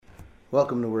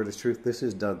Welcome to Word is Truth. This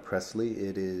is Doug Presley.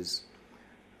 It is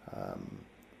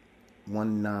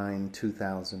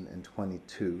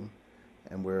 1/9/2022,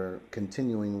 and we're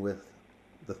continuing with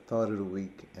the Thought of the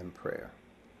Week and Prayer.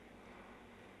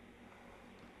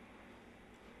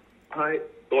 Hi,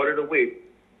 Thought of the Week.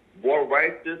 More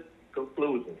righteous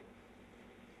conclusion.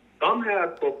 Some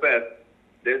have professed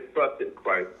their trust in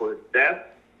Christ for his death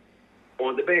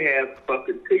on their behalf, but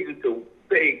continue to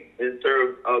faith in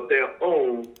terms of their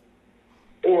own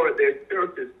or their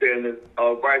church's standards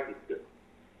of righteousness.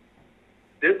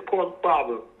 This causes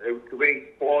problems and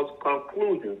creates false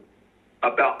conclusions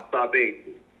about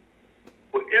salvation.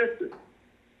 For instance,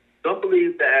 some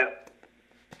believe that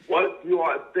once you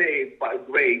are saved by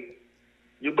grace,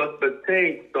 you must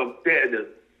maintain some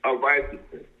standards of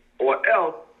righteousness, or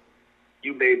else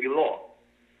you may be lost.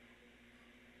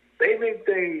 They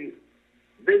maintain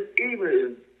this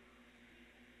even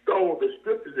though the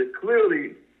scriptures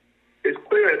it's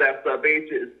clear that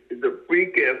salvation is a free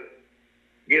gift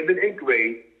given in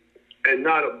grace and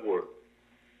not of works.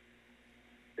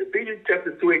 Ephesians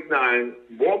chapter 2:8-9,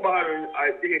 more modern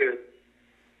ideas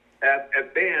have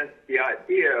advanced the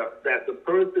idea that the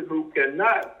person who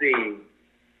cannot seem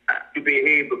to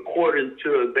behave according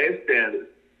to their standards,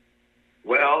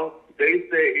 well, they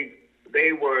say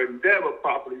they were never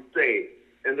properly saved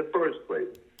in the first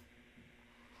place.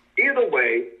 Either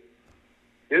way,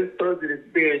 this person is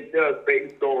being judged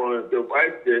based on the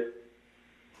righteousness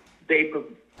they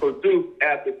produce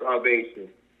after salvation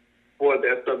for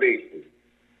their salvation.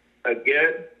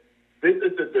 Again, this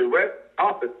is the direct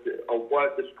opposite of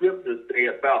what the scriptures say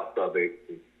about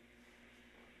salvation.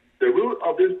 The root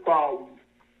of this problem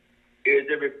is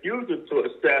the refusal to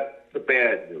accept the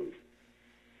bad news.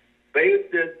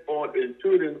 Based this on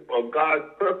intruding on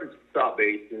God's perfect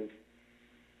salvation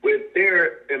with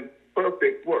their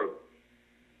imperfect work.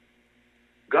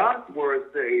 God's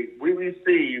word says we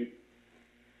receive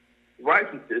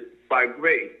righteousness by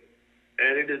grace,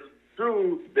 and it is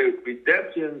through the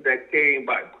redemption that came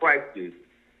by Christ Jesus,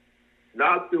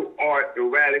 not through our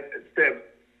erratic attempts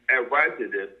at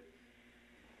righteousness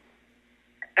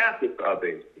after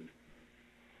salvation.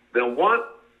 Then once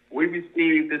we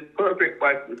receive this perfect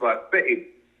righteousness by faith,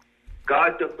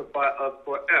 God justifies us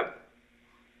forever.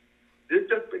 This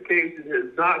justification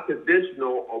is not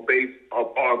conditional or based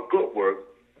on our good works.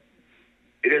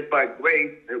 It is by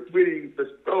grace and freely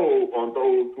bestowed on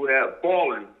those who have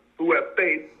fallen, who have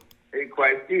faith in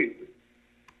Christ Jesus.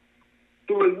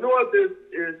 To ignore this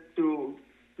is to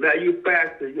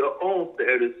manufacture your own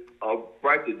standards of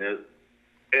righteousness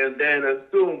and then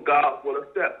assume God will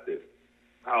accept it.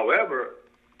 However,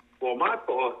 for my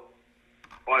thoughts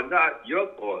are not your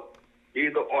thoughts,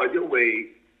 neither are your ways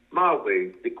my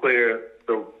ways, declare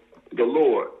the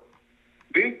Lord.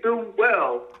 We do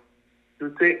well to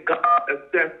take God's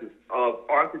acceptance of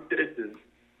our conditions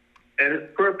and his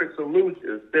perfect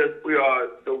solutions, since we are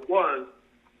the ones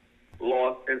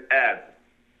lost in Adam.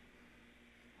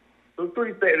 So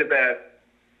three stated that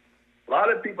a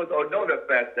lot of people don't know the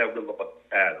fact that we lost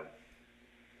Adam.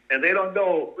 And they don't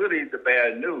know really the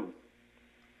bad news.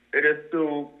 It is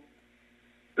through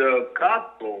the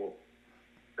gospel,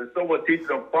 and someone teaches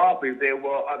them properly, they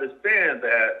will understand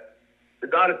that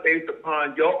it's not based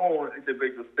upon your own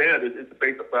individual standards. It's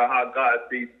based upon how God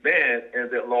sees man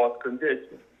and their lost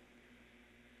condition.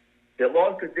 Their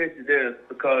lost condition is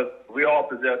because we all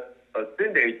possess a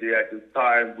sin nature at the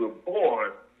time we're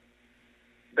born,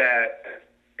 that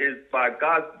is by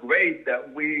God's grace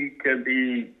that we can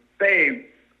be saved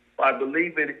by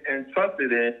believing and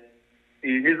trusting in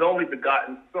his only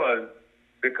begotten Son,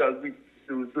 because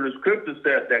through the scripture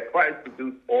says that Christ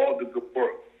produced all the good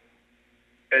works.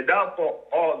 And not for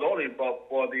all only, but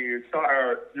for the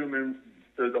entire human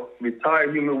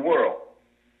world.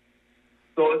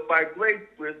 So it's by grace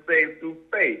we're saved through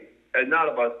faith, and not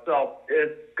of ourselves.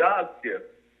 It's God's gift,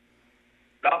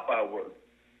 not by works.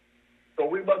 So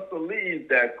we must believe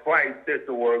that Christ did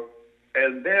the work,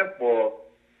 and therefore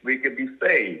we can be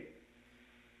saved.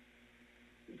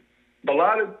 But a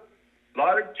lot of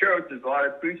churches, a lot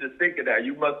of preachers thinking that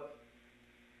you must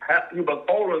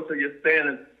hold on to your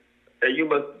standards, and you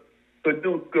must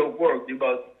produce good work. You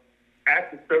must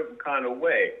act a certain kind of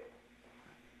way.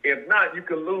 If not, you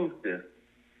can lose this.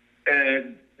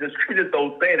 And the scriptures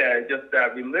don't say that. It's just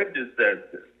that religion says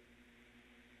this.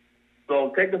 So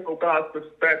take it from God's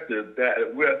perspective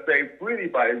that we are saved freely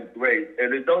by his grace,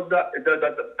 and it does not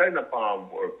depend upon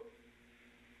work.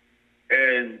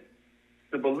 And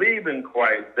to believe in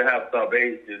Christ, to have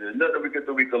salvation, and nothing we can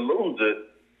do, we can lose it.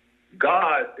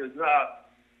 God is not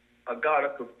a God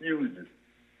of confusion.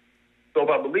 So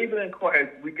by believing in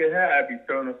Christ, we can have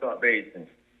eternal salvation.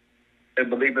 and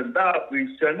believing not,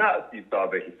 we shall not see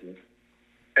salvation,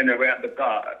 and the wrath of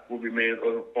God will remain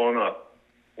on us,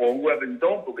 or whoever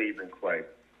don't believe in Christ.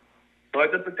 So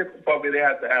at this particular point, we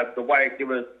have to have the wife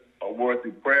give us a word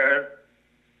through prayer,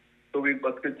 so we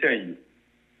must continue.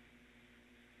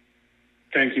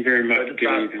 Thank you very much,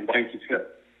 Dave, and thank you for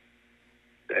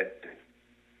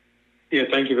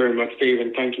thank you very much, Dave,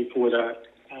 and thank you for that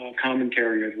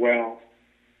commentary as well.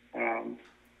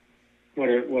 What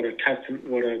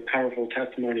a powerful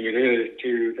testimony it is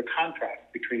to the contrast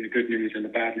between the good news and the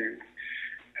bad news.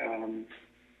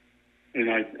 And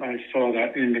I saw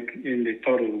that in the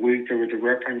thought of the week, there was a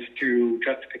reference to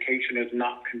justification as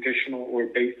not conditional or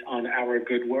based on our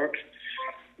good works.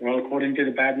 Well, according to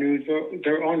the bad news,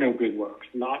 there are no good works,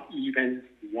 not even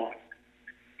one.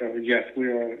 So yes, we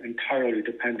are entirely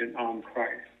dependent on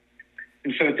Christ.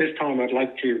 And so at this time, I'd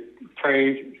like to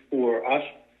pray for us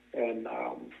and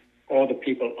all the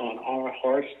people on our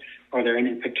hearts. Are there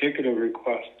any particular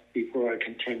requests before I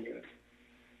continue?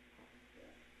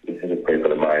 To pray for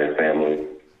the Myers family.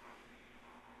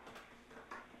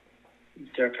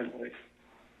 Definitely.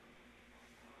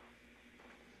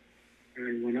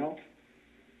 Anyone else?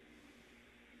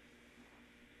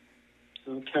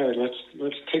 Okay,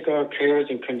 let's take our cares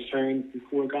and concerns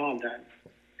before God then.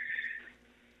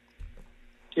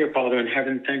 Dear Father in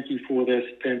heaven, thank you for this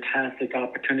fantastic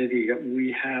opportunity that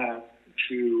we have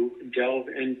to delve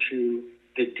into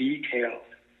the details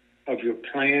of your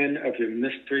plan, of your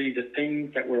mystery, the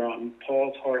things that were on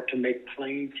Paul's heart to make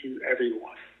plain to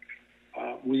everyone.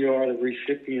 We are the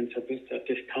recipients of this at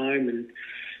this time,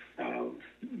 and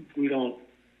we don't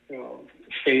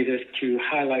say this to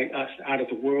highlight us out of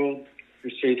the world.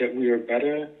 We say that we are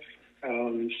better.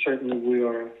 Certainly we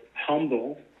are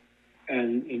humble,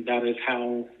 and that is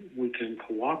how we can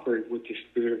cooperate with the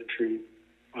Spirit of truth.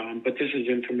 But this is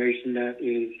information that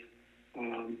is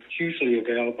hugely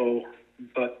available,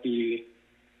 but the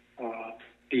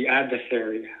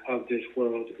adversary of this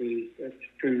world is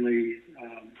extremely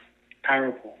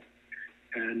powerful.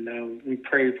 And we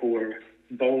pray for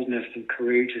boldness and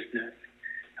courageousness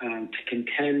to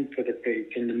contend for the faith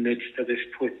in the midst of this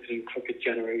twisted and crooked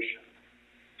generation.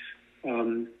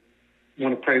 I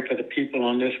want to pray for the people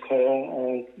on this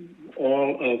call,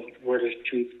 all of Word is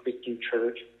Truth Christian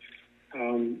Church,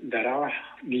 that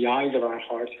the eyes of our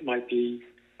hearts might be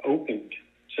opened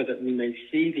so that we may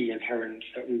see the inheritance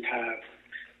that we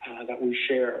have, that we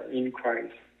share in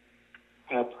Christ.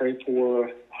 Pray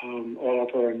for all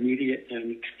of our immediate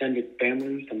and extended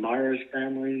families, the Myers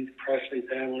family, the Presley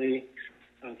family,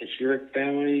 the Hewitt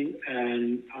family,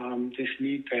 and the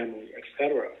Sneed family,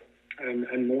 etc.,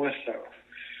 and more so.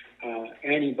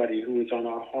 Anybody who is on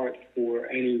our heart for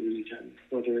any reason,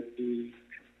 whether it be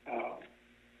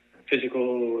physical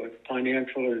or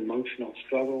financial or emotional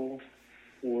struggle,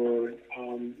 or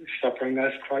suffering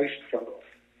as Christ struggled.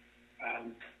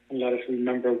 And let us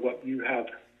remember what you have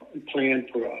planned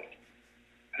for us,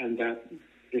 and that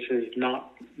this is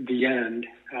not the end.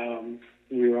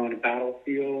 We are on a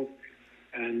battlefield,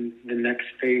 and the next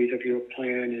phase of your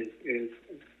plan is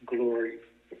glory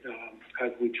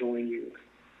as we join you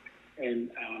and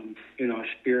in our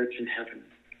spirits in heaven.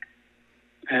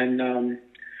 And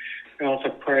I also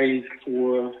pray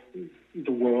for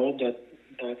the world that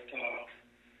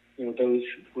those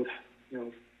with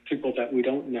people that we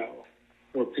don't know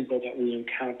or people that we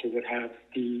encounter would have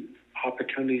the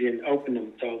opportunity and open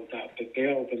themselves up,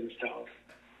 avail themselves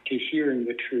to hearing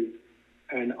the truth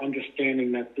and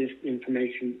understanding that this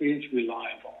information is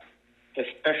reliable,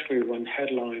 especially when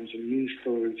headlines and news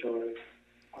stories are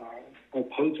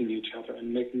opposing each other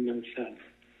and making no sense.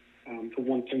 The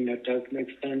one thing that does make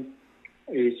sense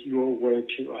is your word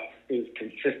to us is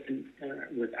consistent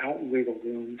without wiggle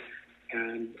room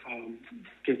and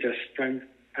gives us strength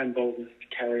and boldness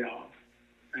to carry on.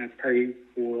 And I pray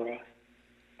for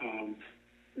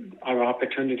our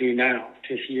opportunity now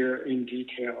to hear in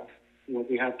detail what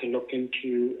we have to look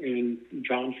into in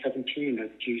John 17 as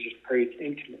Jesus prays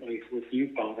intimately with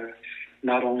you, Father,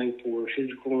 not only for his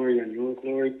glory and your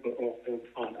glory, but also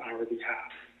on our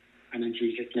behalf. And in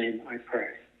Jesus' name I pray.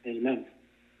 Amen.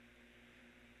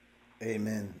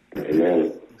 Amen.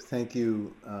 Amen. Thank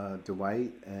you,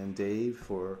 Dwight and Dave,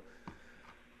 for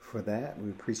that.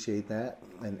 We appreciate that.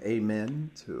 And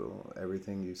amen to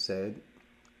everything you said.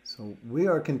 So we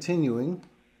are continuing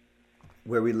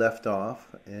where we left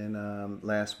off in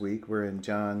last week. We're in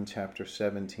John chapter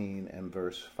 17 and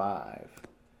verse 5.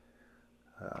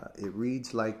 It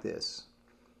reads like this: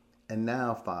 "And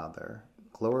now, Father,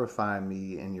 glorify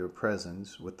me in your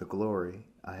presence with the glory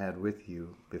I had with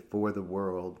you before the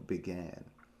world began."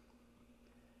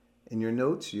 In your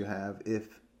notes you have,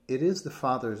 if it is the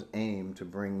Father's aim to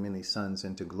bring many sons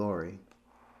into glory,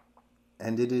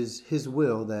 and it is his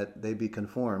will that they be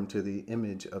conformed to the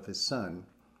image of his Son,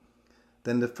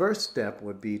 then the first step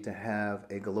would be to have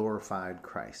a glorified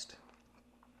Christ.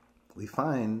 We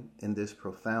find in this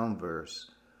profound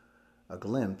verse a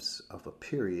glimpse of a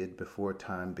period before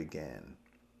time began.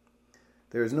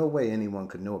 There is no way anyone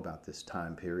could know about this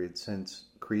time period since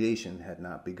creation had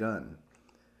not begun,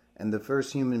 and the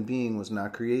first human being was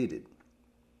not created.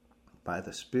 By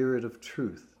the Spirit of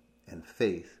truth and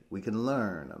faith, we can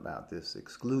learn about this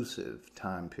exclusive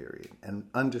time period and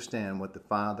understand what the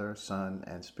Father, Son,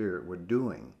 and Spirit were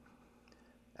doing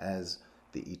as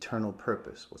the eternal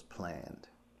purpose was planned.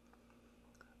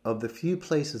 Of the few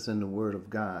places in the Word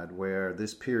of God where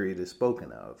this period is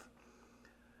spoken of,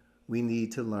 we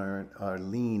need to learn or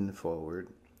lean forward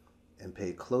and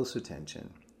pay close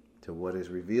attention to what is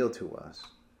revealed to us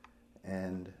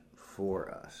and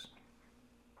for us.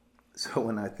 So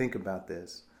when I think about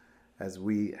this, as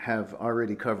we have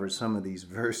already covered some of these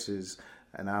verses,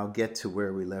 and I'll get to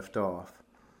where we left off,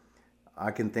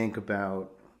 I can think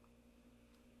about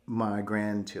my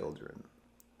grandchildren.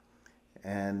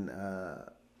 And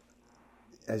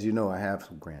as you know, I have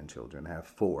some grandchildren. I have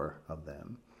 4 of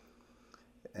them.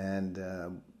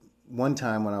 And one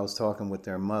time when I was talking with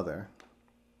their mother,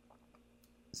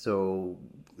 so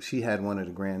she had one of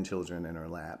the grandchildren in her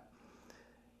lap.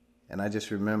 And I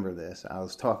just remember this.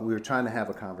 We were trying to have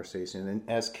a conversation, and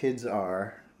as kids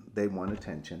are, they want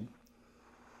attention.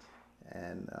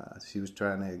 And she was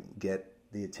trying to get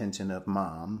the attention of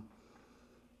Mom.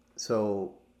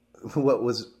 So what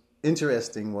was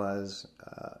interesting was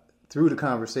through the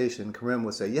conversation, Karim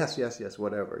would say, yes, yes, yes,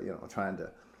 whatever, trying to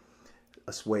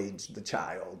assuage the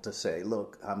child to say,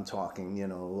 look, I'm talking,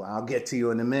 I'll get to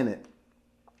you in a minute.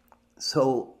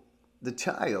 So the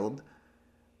child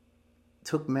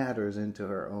took matters into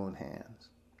her own hands,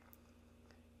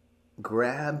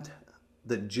 grabbed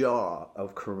the jaw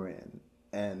of Corinne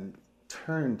and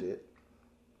turned it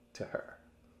to her.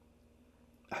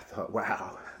 I thought,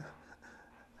 wow,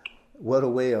 what a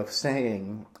way of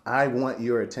saying, I want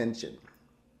your attention.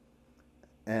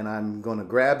 And I'm going to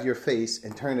grab your face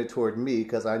and turn it toward me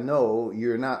because I know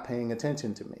you're not paying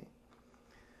attention to me.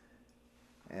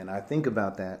 And I think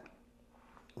about that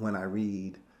when I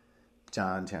read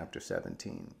John chapter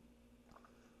 17.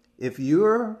 If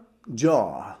your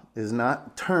jaw is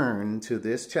not turned to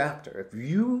this chapter, if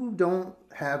you don't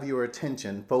have your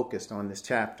attention focused on this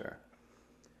chapter,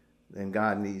 then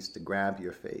God needs to grab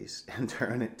your face and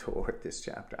turn it toward this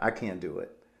chapter. I can't do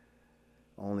it.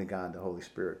 Only God, the Holy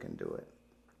Spirit, can do it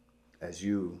as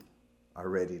you are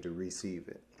ready to receive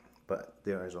it. But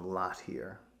there is a lot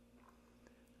here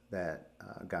that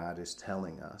God is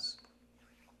telling us.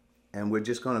 And we're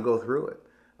just going to go through it.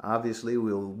 Obviously,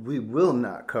 we will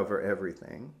not cover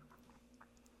everything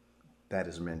that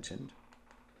is mentioned.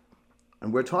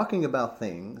 And we're talking about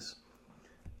things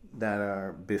that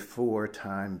are before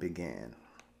time began.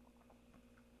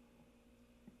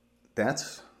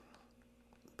 That's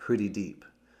pretty deep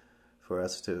for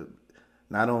us to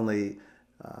not only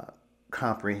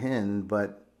comprehend,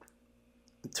 but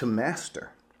to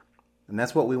master. And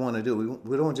that's what we want to do.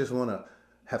 We don't just want to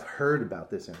have heard about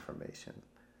this information.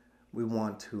 We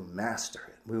want to master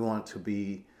it. We want to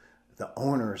be the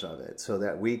owners of it so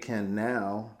that we can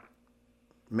now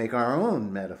make our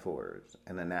own metaphors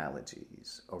and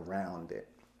analogies around it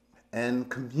and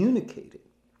communicate it.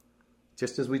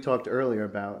 Just as we talked earlier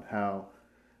about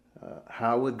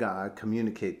how would God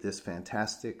communicate this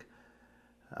fantastic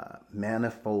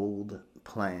manifold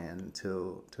plan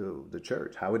to the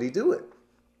church? How would he do it?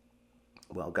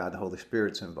 Well, God the Holy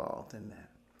Spirit's involved in that.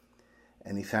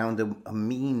 And he found a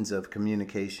means of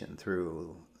communication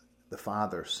through the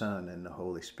Father, Son, and the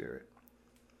Holy Spirit.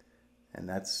 And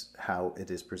that's how it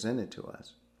is presented to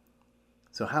us.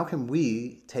 So how can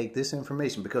we take this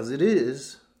information? Because it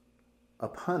is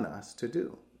upon us to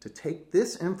do. To take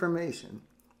this information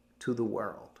to the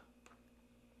world.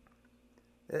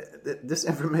 This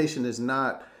information is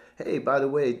not, hey, by the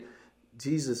way,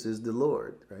 Jesus is the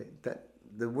Lord, right? That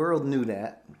the world knew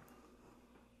that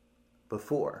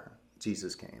before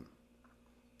Jesus came.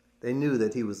 They knew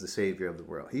that he was the Savior of the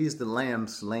world. He's the Lamb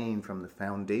slain from the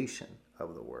foundation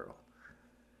of the world.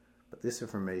 But this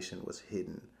information was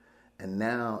hidden. And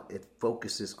now it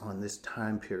focuses on this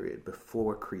time period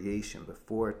before creation,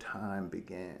 before time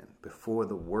began, before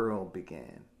the world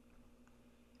began,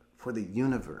 before the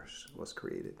universe was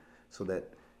created, so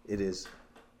that it is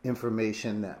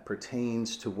information that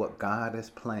pertains to what God has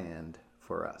planned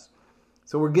for us.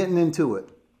 So we're getting into it.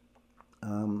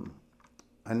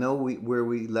 I know where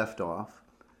we left off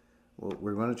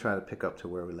we're going to try to pick up to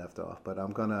where we left off, but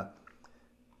I'm going to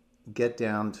get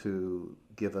down to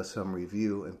give us some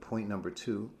review in point number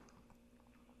 2.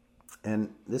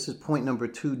 And this is point number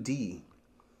 2D.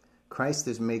 Christ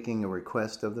is making a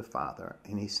request of the Father,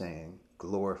 and he's saying,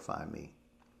 glorify me.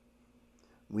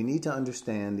 We need to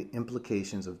understand the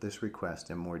implications of this request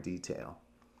in more detail.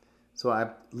 So I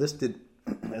listed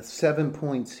 7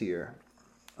 points here.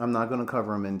 I'm not going to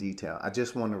cover them in detail. I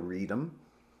just want to read them.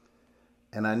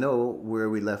 And I know where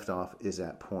we left off is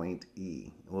at point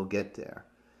E. We'll get there.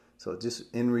 So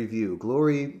just in review,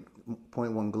 glory,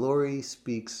 point 1, glory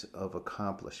speaks of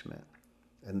accomplishment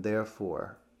and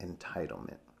therefore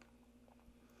entitlement.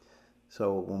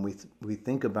 So when we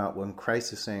think about when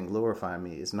Christ is saying glorify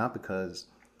me, it's not because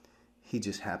he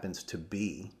just happens to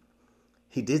be.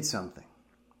 He did something.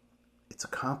 It's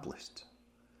accomplished.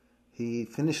 He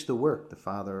finished the work the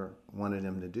Father wanted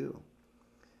him to do.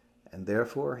 And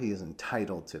therefore, he is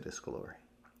entitled to this glory.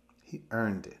 He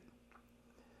earned it.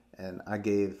 And I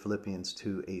gave Philippians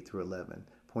 2, 8 through 11.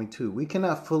 Point 2, we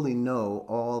cannot fully know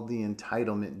all the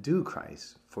entitlement due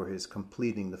Christ for his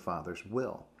completing the Father's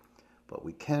will. But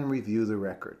we can review the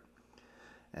record.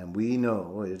 And we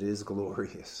know it is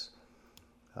glorious.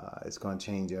 It's going to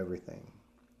change everything.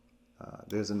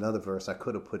 There's another verse I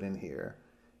could have put in here.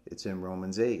 It's in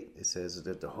Romans 8. It says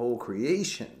that the whole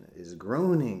creation is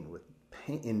groaning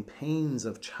in pains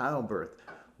of childbirth,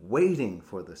 waiting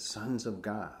for the sons of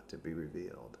God to be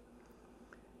revealed.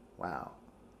 Wow,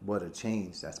 what a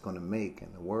change that's going to make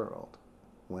in the world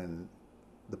when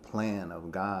the plan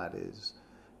of God is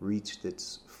reached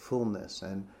its fullness.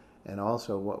 And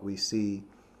also what we see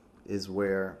is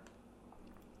where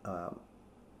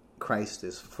Christ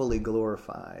is fully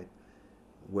glorified,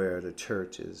 where the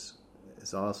church is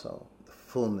also the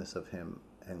fullness of him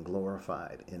and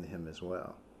glorified in him as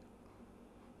well.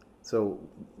 So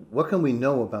what can we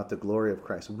know about the glory of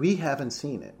Christ? We haven't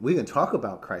seen it. We can talk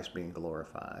about Christ being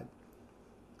glorified,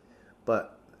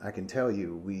 but I can tell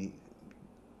you we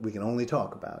can only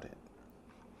talk about it.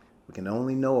 We can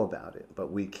only know about it,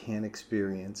 but we can't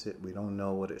experience it. We don't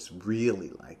know what it's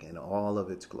really like in all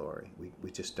of its glory. We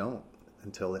just don't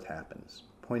until it happens.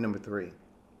 Point number 3.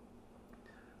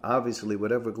 Obviously,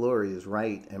 whatever glory is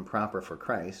right and proper for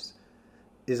Christ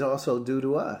is also due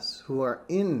to us who are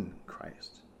in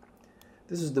Christ.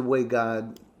 This is the way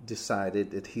God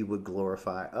decided that he would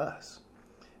glorify us.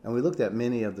 And we looked at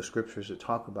many of the scriptures that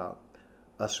talk about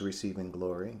us receiving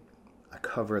glory. I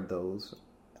covered those.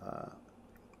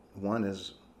 One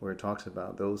is where it talks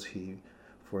about those he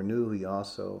foreknew, he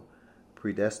also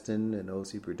predestined, and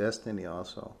those he predestined, he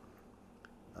also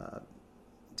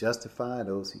justified,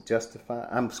 those he justified.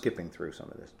 I'm skipping through some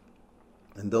of this.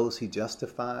 And those he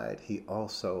justified, he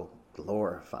also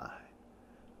glorified.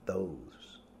 Those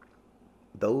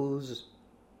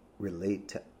relate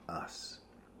to us.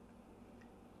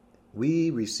 We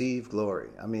receive glory.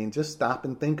 I mean, just stop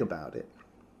and think about it.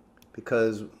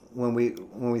 Because when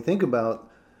we think about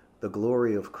the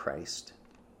glory of Christ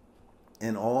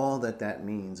and all that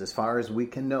means, as far as we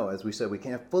can know, as we said, we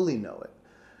can't fully know it.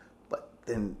 But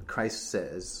then Christ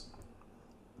says,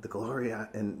 the glory,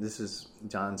 and this is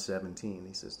John 17,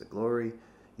 he says, the glory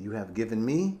you have given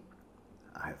me,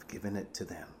 I have given it to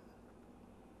them.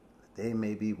 That they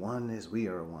may be one as we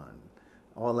are one.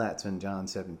 All that's in John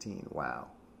 17. Wow.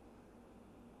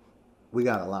 We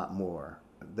got a lot more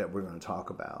that we're going to talk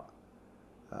about.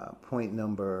 Point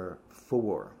number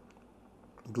 4.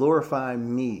 Glorify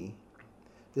me.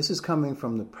 This is coming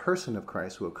from the person of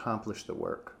Christ who accomplished the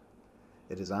work.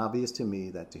 It is obvious to me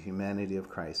that the humanity of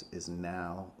Christ is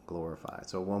now glorified.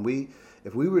 So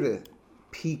if we were to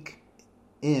peek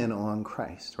in on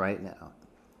Christ right now,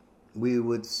 we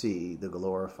would see the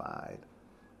glorified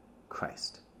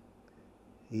Christ.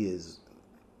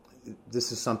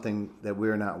 This is something that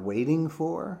we're not waiting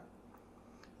for.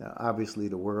 Now, obviously,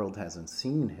 the world hasn't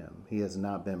seen him. He has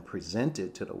not been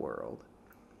presented to the world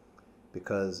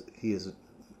because he's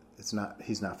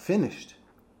not finished.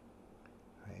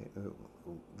 Right?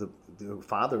 The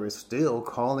Father is still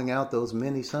calling out those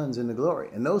many sons into glory.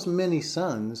 And those many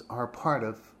sons are part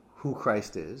of who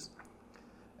Christ is.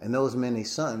 And those many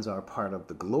sons are part of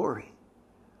the glory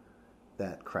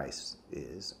that Christ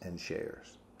is and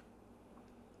shares.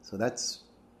 So that's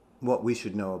what we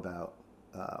should know about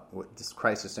what this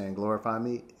Christ is saying, glorify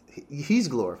me. He's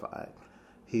glorified.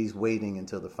 He's waiting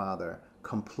until the Father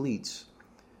completes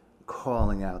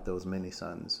calling out those many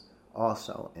sons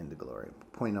also into glory.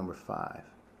 Point number 5.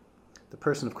 The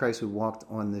person of Christ who walked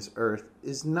on this earth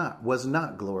was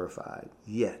not glorified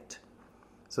yet.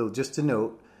 So just to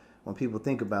note, when people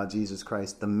think about Jesus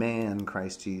Christ, the man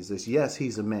Christ Jesus, yes,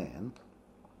 he's a man.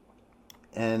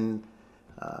 And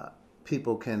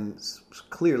people can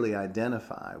clearly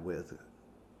identify with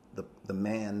the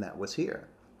man that was here.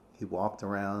 He walked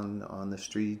around on the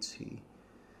streets. He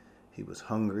was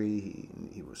hungry.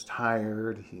 He was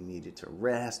tired. He needed to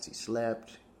rest. He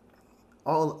slept.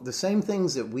 All the same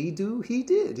things that we do, he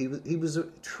did. He was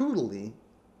truly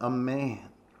a man.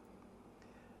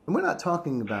 And we're not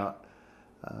talking about,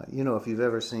 if you've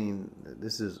ever seen,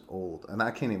 this is old, and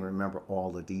I can't even remember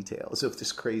all the details of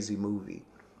this crazy movie,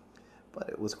 but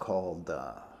it was called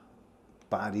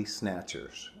Body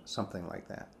Snatchers, something like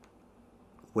that,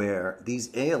 where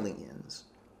these aliens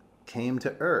came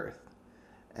to Earth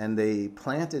and they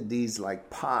planted these like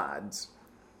pods,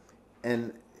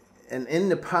 and in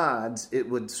the pods it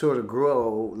would sort of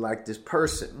grow like this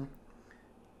person,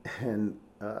 and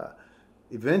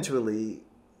eventually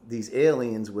these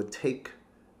aliens would take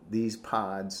these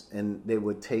pods and they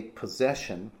would take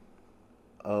possession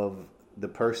of the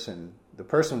person. The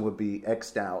person would be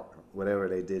X'd out, whatever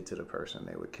they did to the person.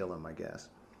 They would kill him, I guess.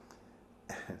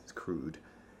 It's crude.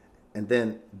 And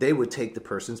then they would take the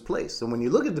person's place. So when you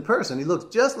look at the person, he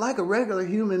looks just like a regular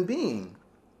human being,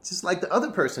 just like the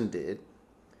other person did.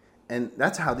 And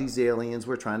that's how these aliens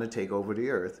were trying to take over the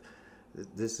earth.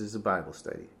 This is a Bible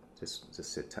study. Just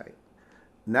sit tight.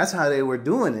 And that's how they were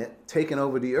doing it, taking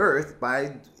over the earth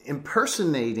by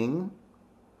impersonating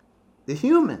the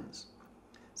humans.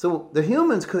 So the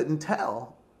humans couldn't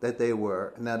tell that they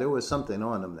were. Now there was something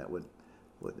on them that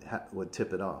would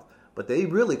tip it off. But they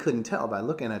really couldn't tell by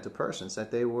looking at the persons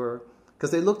that they were, because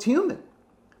they looked human.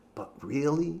 But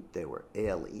really, they were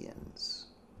aliens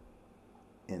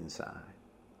inside.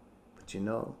 But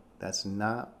that's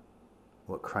not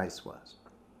what Christ was.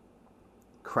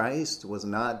 Christ was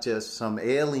not just some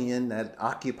alien that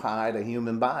occupied a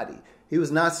human body. He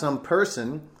was not some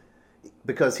person,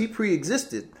 because he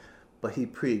pre-existed, but he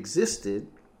pre-existed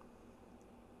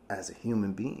as a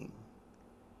human being.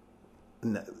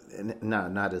 No,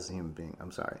 not as a human being.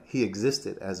 I'm sorry. He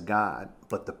existed as God,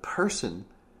 but the person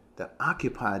that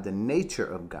occupied the nature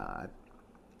of God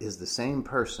is the same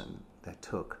person that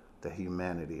took the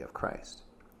humanity of Christ.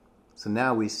 So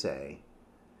now we say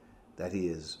that he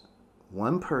is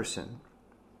one person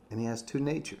and he has two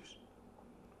natures.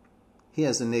 He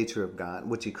has the nature of God,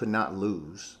 which he could not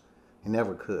lose. He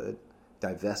never could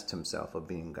divest himself of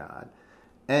being God.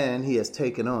 And he has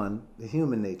taken on the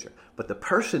human nature. But the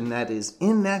person that is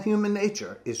in that human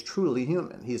nature is truly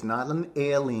human. He's not an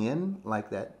alien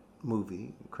like that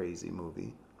movie, crazy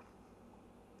movie.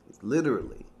 He's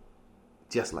literally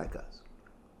just like us.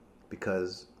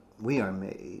 Because we are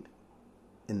made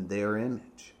in their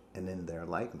image and in their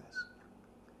likeness.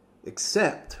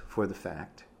 Except for the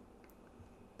fact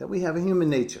that we have a human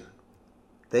nature.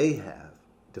 They have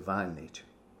divine nature.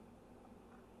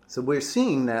 So we're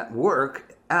seeing that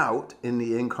work out in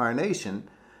the incarnation.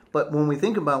 But when we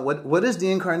think about what is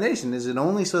the incarnation, is it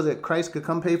only so that Christ could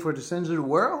come pay for the sins of the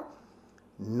world?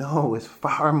 No, it's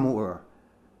far more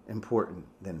important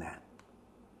than that.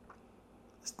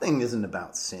 This thing isn't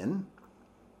about sin.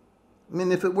 I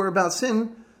mean, if it were about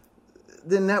sin,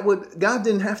 then God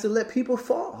didn't have to let people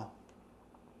fall.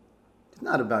 It's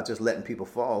not about just letting people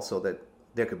fall so that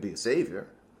there could be a savior.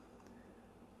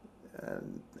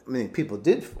 People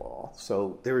did fall,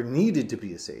 so there needed to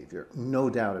be a savior, no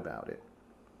doubt about it.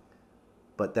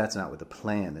 But that's not what the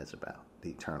plan is about. The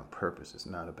eternal purpose is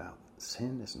not about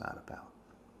sin. It's not about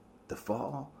the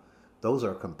fall. Those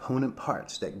are component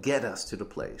parts that get us to the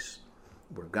place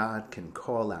where God can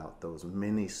call out those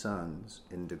many sons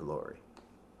into glory.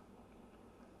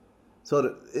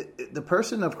 So the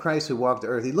person of Christ who walked the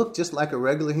earth, he looked just like a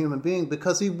regular human being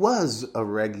because he was a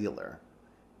regular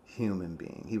human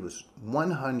being. He was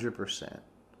 100%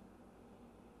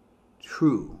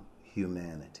 true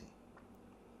humanity.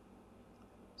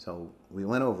 So we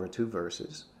went over 2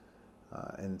 verses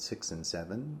in 6 and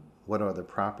 7. What are the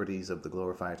properties of the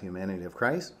glorified humanity of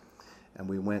Christ? And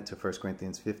we went to 1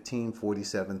 Corinthians 15,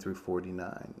 47 through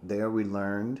 49. There we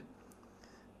learned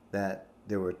that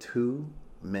there were 2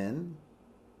 men.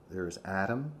 There's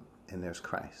Adam and there's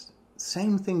Christ.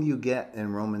 Same thing you get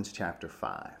in Romans chapter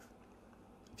 5.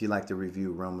 If you like to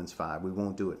review Romans 5, we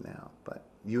won't do it now, but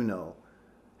you know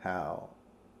how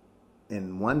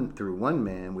through one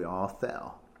man we all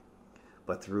fell.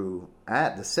 But through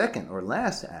the second or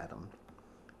last Adam,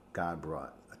 God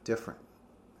brought a different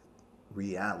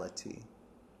reality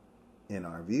in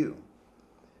our view.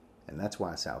 And that's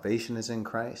why salvation is in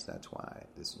Christ. That's why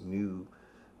this new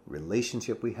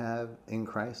relationship we have in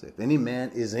Christ. If any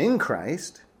man is in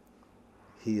Christ,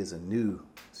 he is a new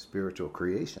spiritual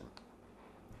creation.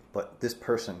 But this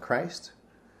person, Christ,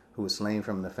 who who was slain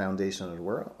from the foundation of the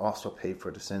world, also paid for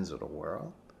the sins of the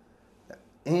world.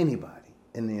 Anybody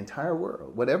in the entire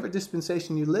world, whatever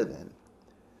dispensation you live in,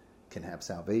 can have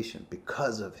salvation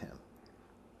because of him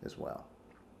as well.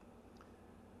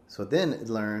 So then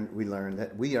we learned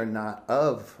that we are not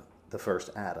of the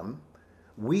first Adam.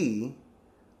 We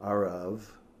are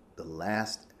of the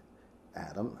last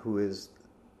Adam, who is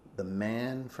the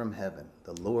man from heaven,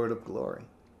 the Lord of glory.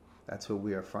 That's who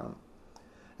we are from.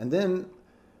 And then,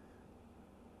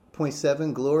 point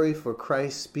 7, glory for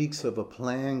Christ speaks of a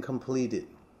plan completed.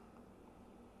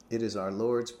 It is our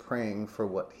Lord's praying for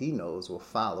what he knows will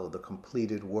follow the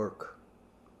completed work.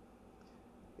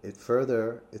 It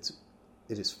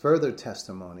is further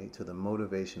testimony to the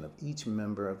motivation of each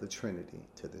member of the Trinity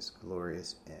to this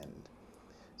glorious end.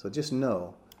 So just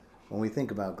know, when we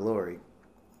think about glory,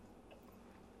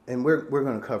 and we're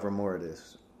going to cover more of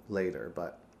this later,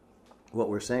 but what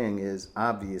we're saying is,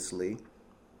 obviously,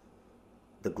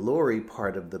 the glory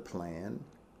part of the plan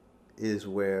is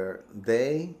where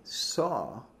they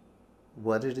saw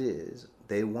what it is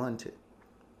they wanted.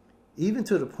 Even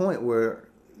to the point where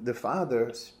the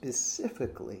Father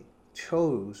specifically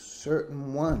chose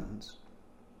certain ones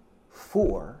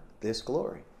for this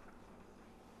glory.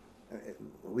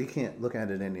 We can't look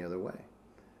at it any other way.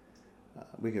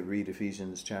 We could read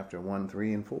Ephesians chapter 1,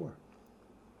 3, and 4.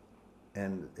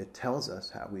 And it tells us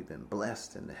how we've been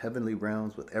blessed in the heavenly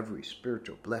realms with every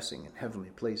spiritual blessing in heavenly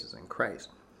places in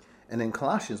Christ. And in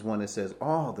Colossians 1, it says,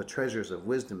 all the treasures of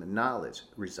wisdom and knowledge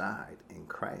reside in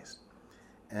Christ.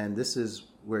 And this is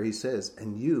where he says,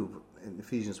 and you, in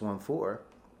Ephesians 1, 4,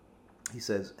 he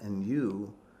says, and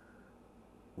you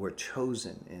were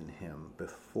chosen in him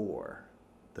before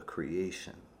the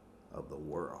creation of the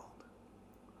world.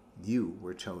 You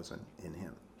were chosen in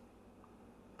him.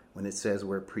 When it says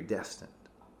we're predestined,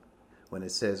 when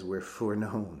it says we're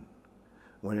foreknown,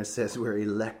 when it says we're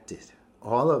elected,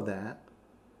 all of that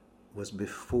was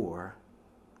before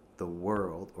the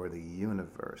world or the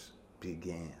universe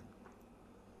began.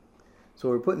 So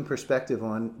we're putting perspective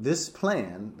on this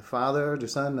plan. The Father, the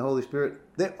Son, the Holy Spirit,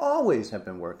 they always have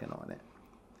been working on it.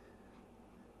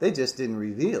 They just didn't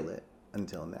reveal it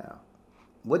until now.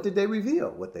 What did they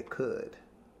reveal? What they could.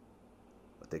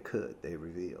 What they could, they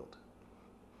revealed.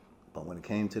 But when it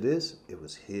came to this, it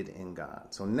was hid in God.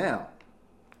 So now,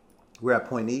 we're at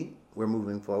point E. We're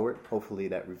moving forward. Hopefully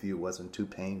that review wasn't too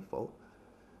painful.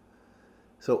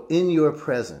 So, in your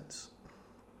presence.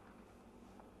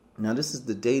 Now, this is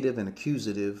the dative and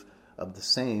accusative of the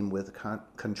same with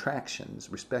contractions,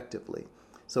 respectively.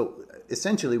 So,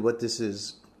 essentially what this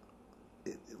is,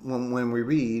 when we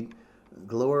read,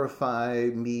 glorify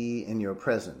me in your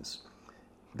presence,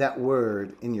 that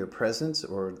word in your presence,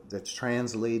 or that's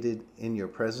translated in your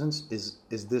presence, is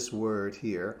this word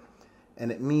here.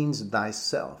 And it means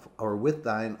thyself, or with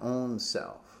thine own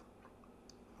self.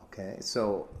 Okay,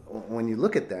 so when you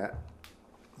look at that,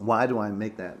 why do I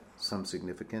make that some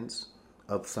significance?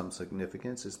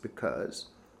 It's because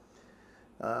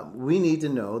we need to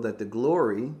know that the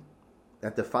glory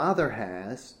that the Father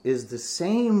has is the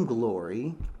same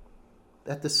glory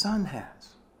that the Son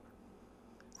has.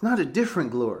 It's not a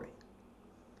different glory.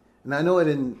 And I know I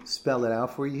didn't spell it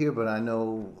out for you here, but I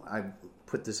know I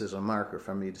put this as a marker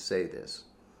for me to say this.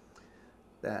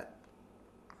 That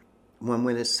when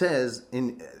it says,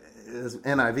 as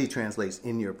NIV translates,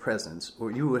 in your presence,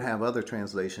 or you would have other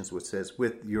translations which says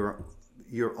with your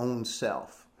own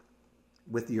self,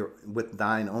 with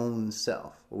thine own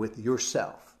self, or with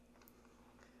yourself.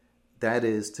 That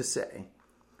is to say,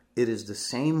 it is the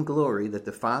same glory that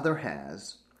the Father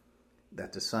has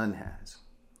that the Son has.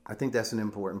 I think that's an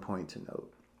important point to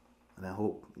note. And I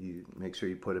hope you make sure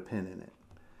you put a pin in it.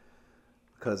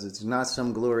 Because it's not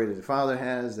some glory that the Father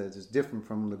has that is different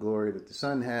from the glory that the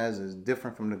Son has, is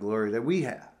different from the glory that we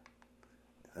have.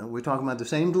 And we're talking about the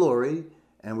same glory,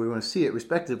 and we're going to see it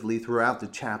respectively throughout the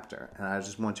chapter. And I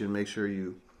just want you to make sure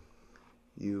you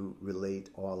relate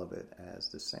all of it as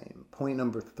the same. Point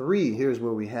number 3, here's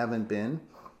where we haven't been.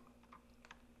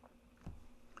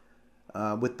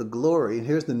 With the glory, and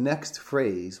here's the next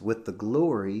phrase, with the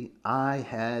glory I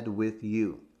had with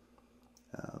you.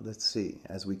 Let's see,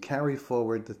 as we carry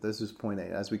forward, this is point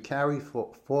 8, as we carry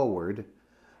forward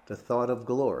the thought of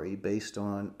glory based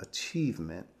on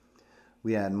achievement,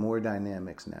 we add more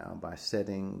dynamics now by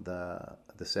setting the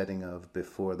setting of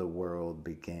before the world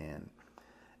began.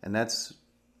 And that's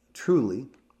truly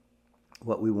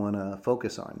what we want to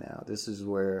focus on now. This is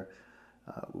where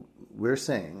we're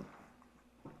saying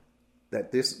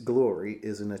that this glory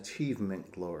is an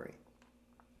achievement glory.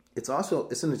 It's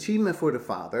an achievement for the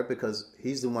Father because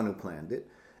he's the one who planned it.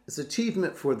 It's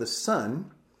achievement for the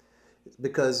Son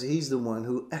because he's the one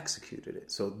who executed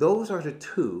it. So those are the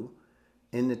two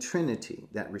in the Trinity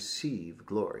that receive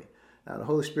glory. Now, the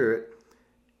Holy Spirit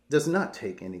does not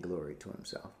take any glory to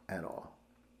himself at all.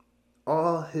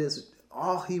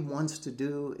 All he wants to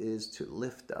do is to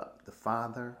lift up the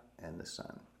Father and the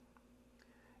Son.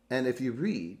 And if you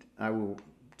read, I will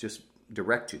just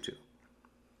direct you to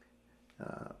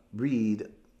read.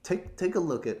 Take a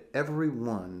look at every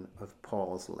one of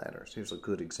Paul's letters. Here's a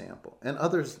good example, and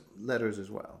others' letters as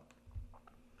well,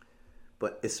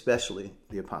 but especially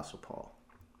the Apostle Paul.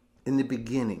 In the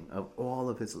beginning of all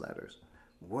of his letters,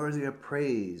 worthy of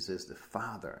praise is the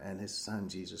Father and his Son,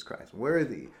 Jesus Christ.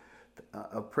 Worthy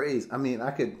of praise. I mean,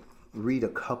 I could read a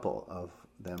couple of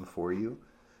them for you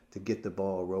to get the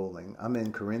ball rolling. I'm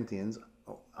in Corinthians.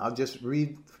 I'll just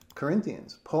read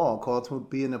Corinthians. Paul, called to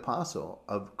be an apostle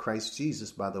of Christ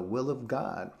Jesus by the will of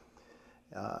God,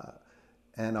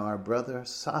 and our brother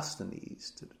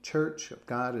Sosthenes, to the church of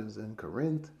God is in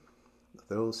Corinth,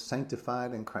 those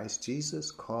sanctified in Christ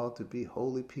Jesus, called to be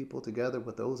holy people, together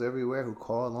with those everywhere who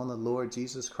call on the Lord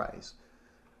Jesus Christ,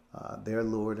 their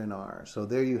Lord and ours. So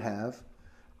there you have,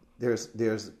 there's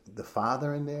the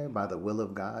Father in there, by the will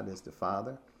of God is the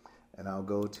Father. And I'll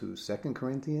go to 2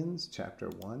 Corinthians chapter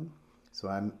 1.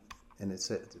 And it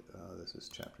says, this is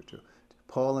chapter 2.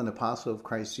 Paul, an apostle of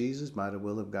Christ Jesus, by the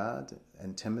will of God,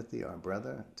 and Timothy, our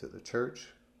brother, to the church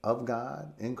of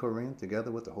God in Corinth,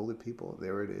 together with the holy people.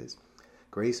 There it is.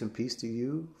 Grace and peace to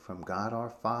you from God our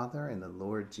Father and the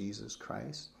Lord Jesus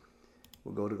Christ.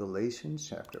 We'll go to Galatians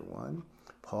chapter 1.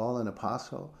 Paul, an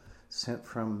apostle, sent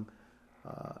from,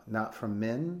 not from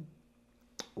men,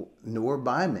 nor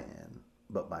by man,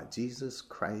 but by Jesus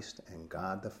Christ and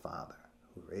God the Father,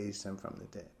 who raised him from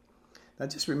the dead. Now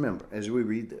just remember, as we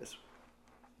read this,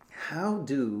 how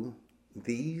do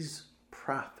these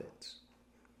prophets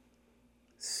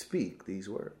speak these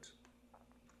words?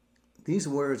 These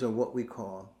words are what we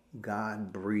call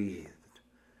God-breathed.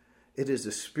 It is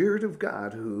the Spirit of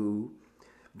God who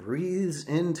breathes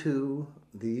into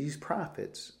these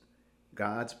prophets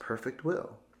God's perfect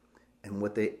will. And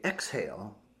what they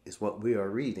exhale is what we are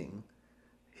reading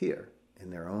here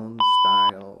in their own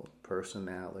style,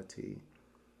 personality,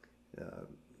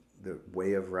 the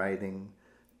way of writing.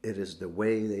 It is the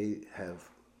way they have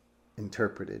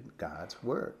interpreted God's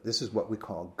word. This is what we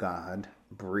call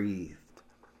God-breathed.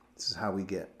 This is how we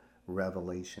get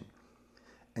revelation.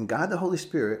 And God the Holy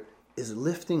Spirit is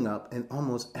lifting up in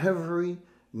almost every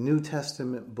New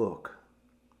Testament book,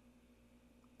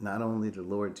 not only the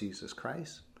Lord Jesus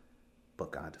Christ,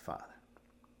 but God the Father.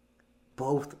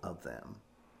 Both of them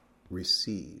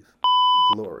receive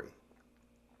glory.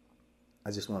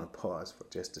 I just want to pause for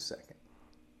just a second.